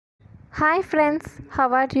Hi friends,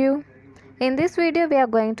 how are you? In this video we are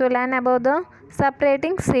going to learn about the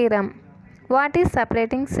separating serum. What is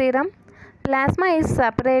separating serum? Plasma is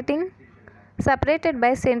separated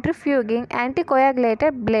by centrifuging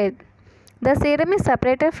anticoagulated blood. The serum is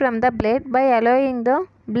separated from the blood by allowing the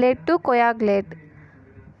blood to coagulate.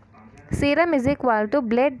 Serum is equal to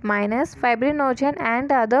blood minus fibrinogen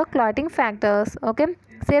and other clotting factors. Okay,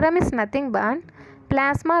 serum is nothing but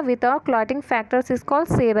plasma without clotting factors is called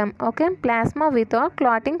serum. Okay, plasma without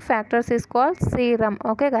clotting factors is called serum.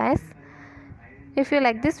 Okay guys, if you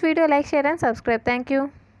like this video, like, share and subscribe. Thank you.